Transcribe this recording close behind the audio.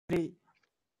3.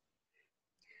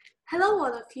 Hello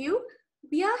all of you.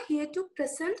 We are here to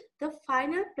present the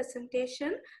final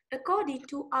presentation according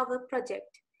to our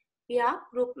project. We are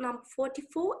group number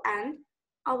 44 and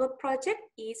our project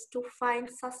is to find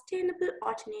sustainable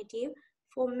alternative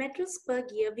for metal spur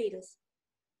gear wheels.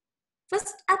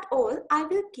 First at all, I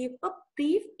will give a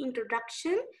brief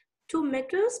introduction to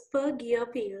metal spur gear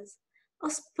wheels. A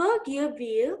spur gear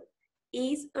wheel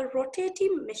is a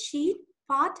rotating machine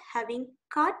part having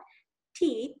cut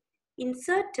teeth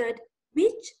inserted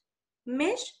which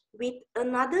mesh with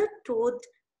another toothed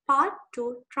part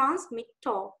to transmit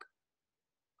torque.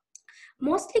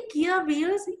 Mostly gear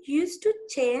wheels used to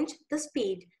change the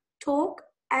speed, torque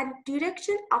and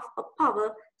direction of a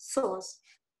power source.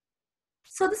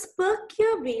 So the spur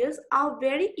gear wheels are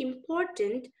very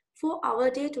important for our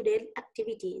day-to-day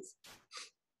activities.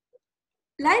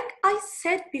 Like I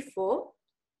said before,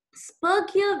 spur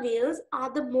gear wheels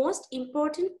are the most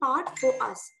important part for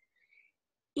us.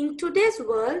 In today's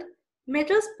world,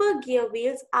 metal spur gear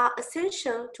wheels are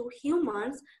essential to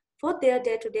humans for their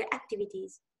day-to-day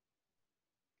activities.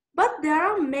 But there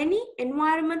are many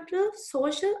environmental,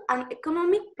 social and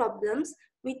economic problems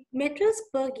with metal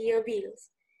spur gear wheels.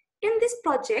 In this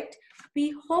project,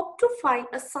 we hope to find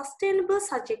a sustainable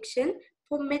suggestion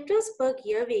for metal spur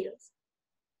gear wheels.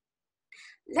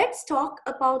 Let's talk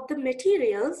about the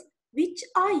materials which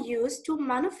are used to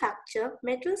manufacture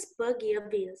metal spur gear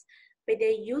wheels. By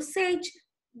their usage,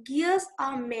 gears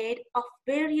are made of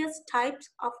various types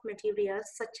of materials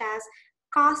such as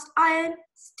cast iron,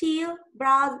 steel,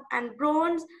 brass and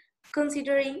bronze.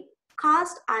 Considering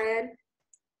cast iron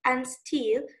and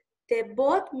steel, they're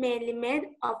both mainly made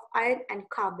of iron and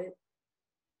carbon.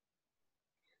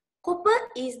 Copper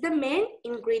is the main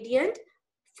ingredient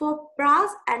for brass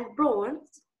and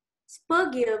bronze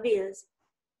spur gear wheels.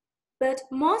 But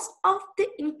most of the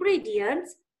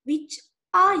ingredients which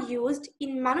are used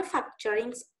in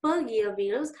manufacturing spur gear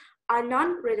wheels are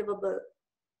non-renewable.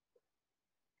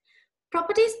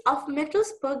 Properties of metal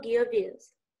spur gear wheels.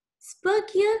 Spur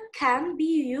gear can be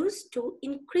used to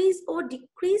increase or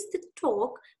decrease the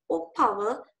torque or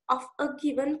power of a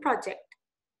given object.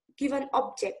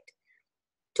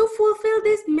 To fulfill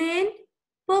this main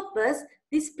purpose,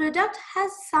 this product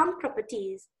has some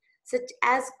properties such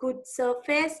as good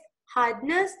surface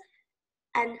hardness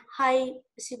and high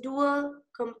residual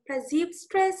compressive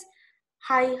stress,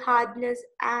 high hardness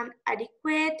and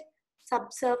adequate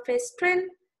subsurface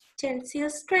strength, tensile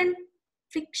strength,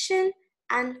 friction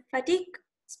and fatigue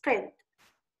strength.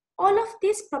 All of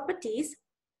these properties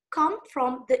come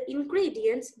from the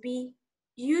ingredients we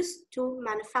use to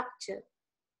manufacture.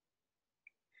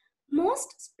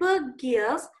 Most spur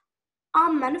gears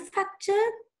are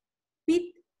manufactured with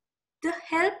the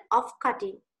help of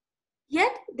cutting.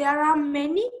 Yet there are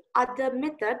many other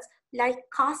methods like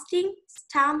casting,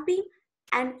 stamping,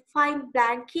 and fine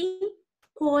blanking,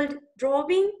 cold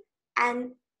drawing,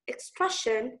 and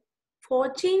extrusion,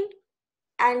 forging,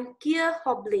 and gear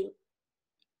hobbling.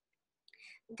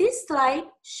 This slide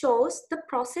shows the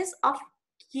process of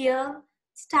gear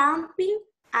stamping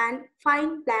and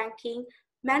fine blanking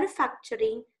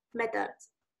manufacturing methods.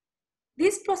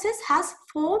 This process has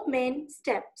 4 main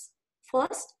steps.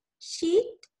 First,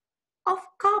 sheet of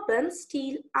carbon,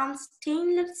 steel and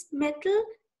stainless metal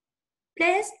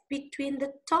placed between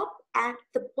the top and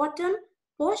the bottom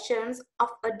portions of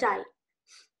a die.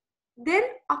 Then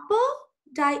upper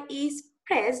die is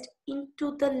pressed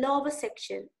into the lower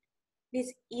section.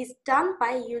 This is done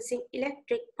by using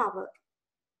electric power.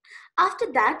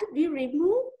 After that, we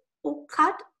remove or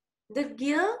cut the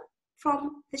gear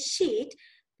from the sheet.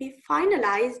 We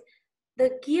finalize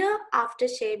the gear after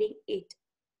shaving it.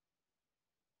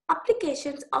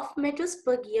 Applications of metal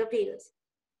spur gear wheels.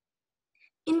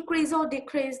 Increase or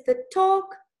decrease the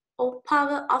torque or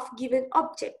power of given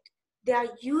object. They are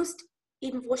used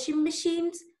in washing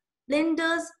machines,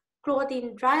 blenders,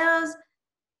 clothing dryers,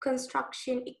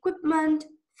 construction equipment,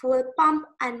 fuel pump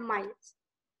and mines.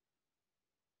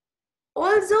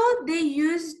 Also, they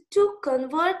used to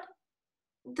convert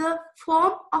the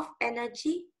form of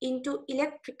energy into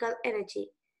electrical energy.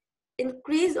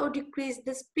 Increase or decrease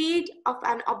the speed of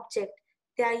an object.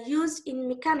 They are used in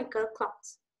mechanical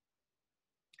clocks.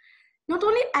 Not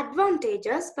only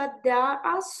advantages, but there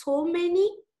are so many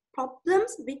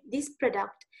problems with this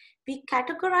product. We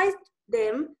categorized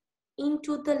them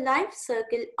into the life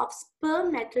circle of spur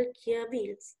metal gear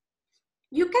wheels.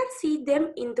 You can see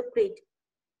them in the grid.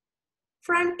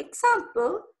 For an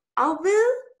example, I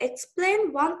will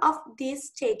explain one of these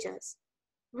stages.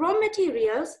 Raw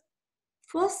materials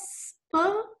for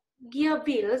spur gear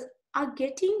wheels are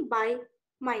getting by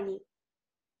mining.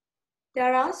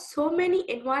 There are so many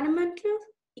environmental,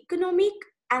 economic,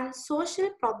 and social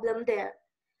problems there.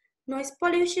 Noise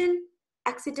pollution,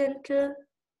 accidental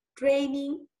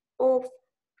draining of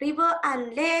river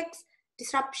and lakes,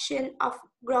 disruption of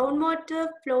groundwater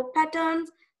flow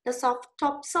patterns, the soft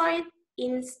topsoil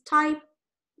in steep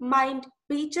mined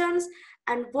regions,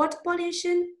 and water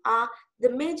pollution are the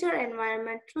major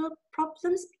environmental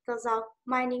problems because of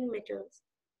mining metals.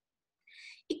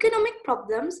 Economic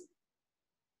problems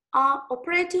are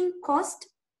operating costs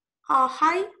are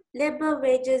high, labor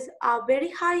wages are very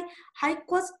high, high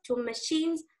cost to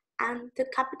machines, and the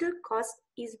capital cost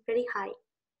is very high.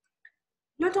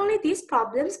 Not only these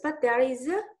problems, but there is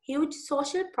a huge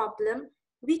social problem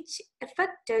which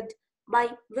affected by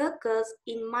workers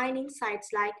in mining sites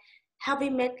like heavy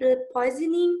metal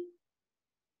poisoning,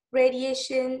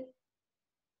 radiation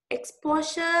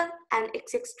exposure, and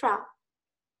etc.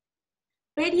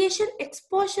 Radiation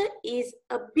exposure is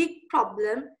a big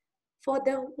problem for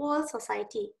the whole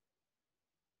society.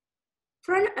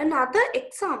 For another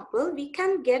example, we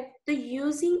can get the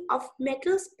using of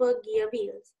metal spur gear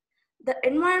wheels. The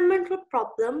environmental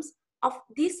problems of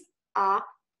this are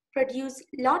produce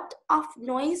lot of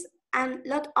noise and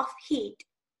lot of heat.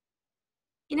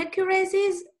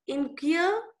 Inaccuracies in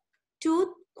gear tooth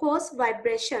cause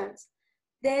vibrations.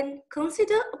 Then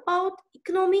consider about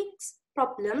economics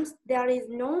problems. There is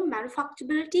no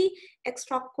manufacturability,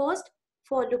 extra cost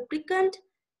for lubricant,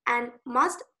 and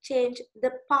must change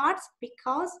the parts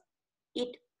because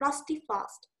it rusty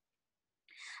fast.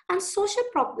 And social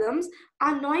problems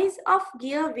are noise of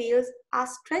gear wheels are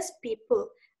stress people,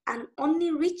 and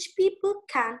only rich people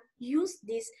can use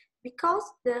this because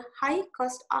the high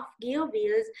cost of gear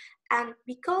wheels and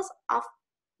because of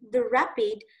the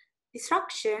rapid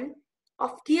destruction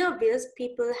of gear wheels,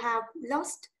 people have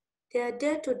lost their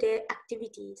day-to-day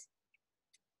activities.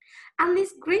 And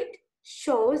this grid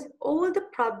shows all the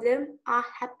problems are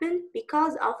happened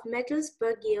because of metal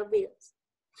spur gear wheels.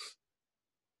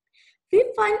 We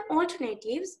find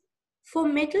alternatives for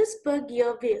metal spur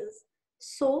gear wheels,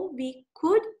 so we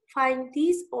could find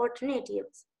these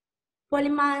alternatives: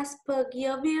 polymer spur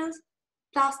gear wheels,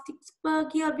 plastic spur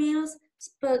gear wheels,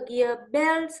 spur gear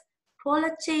belts,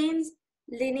 roller chains,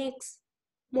 Linux,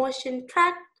 motion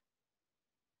track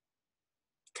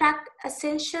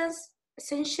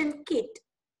ascension kit.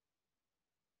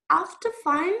 After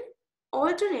finding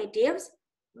alternatives,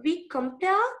 we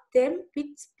compare them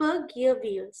with spur gear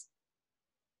wheels.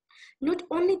 Not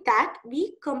only that,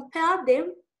 we compare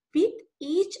them with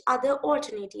each other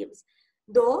alternatives.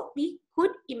 Though we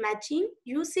could imagine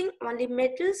using only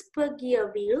metal spur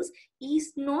gear wheels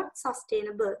is not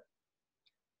sustainable.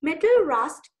 Metal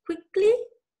rust quickly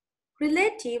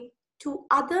relative to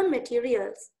other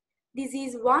materials. This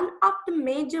is one of the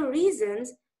major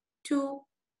reasons to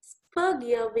spur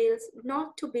gear wheels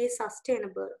not to be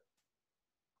sustainable.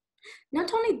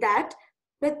 Not only that,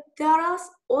 but there are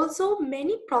also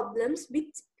many problems with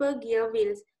spur gear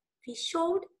wheels. We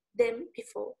showed them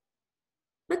before.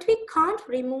 But we can't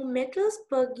remove metal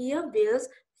spur gear wheels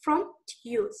from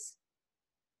use.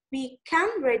 We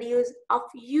can reduce of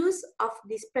use of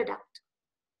this product.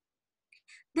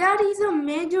 There is a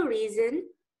major reason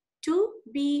to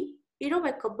be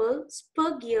irrevocable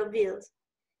spur gear wheels.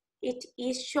 It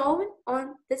is shown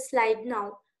on the slide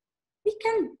now. We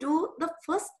can do the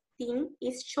first thing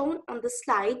is shown on the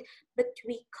slide, but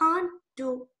we can't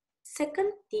do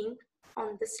second thing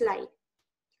on the slide.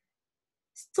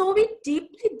 So we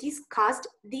deeply discussed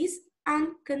this and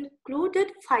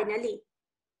concluded finally.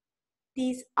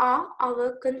 These are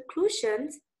our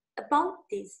conclusions about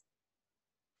this.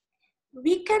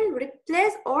 We can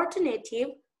replace alternative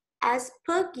as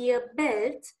spur gear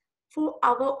belts for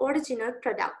our original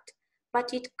product,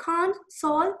 but it can't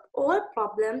solve all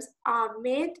problems are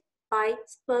made by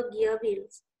spur gear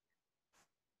wheels.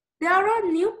 There are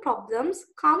new problems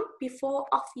come before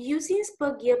of using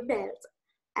spur gear belts,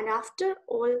 and after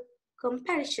all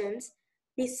comparisons,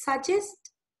 we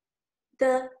suggest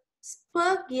the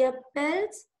spur gear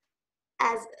belts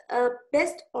as a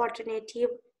best alternative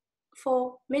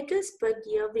for metal spur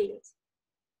gear wheels.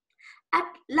 At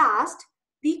last,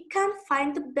 we can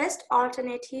find the best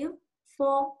alternative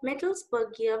for metal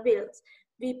spur gear wheels.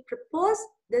 We propose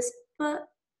the spur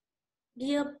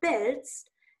gear belts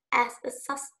as a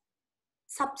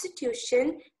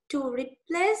substitution to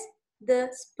replace the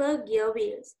spur gear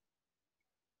wheels.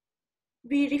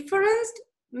 We referenced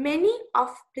many of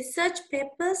research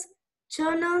papers,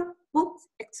 journal, books,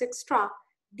 etc.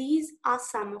 These are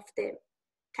some of them.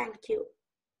 Thank you.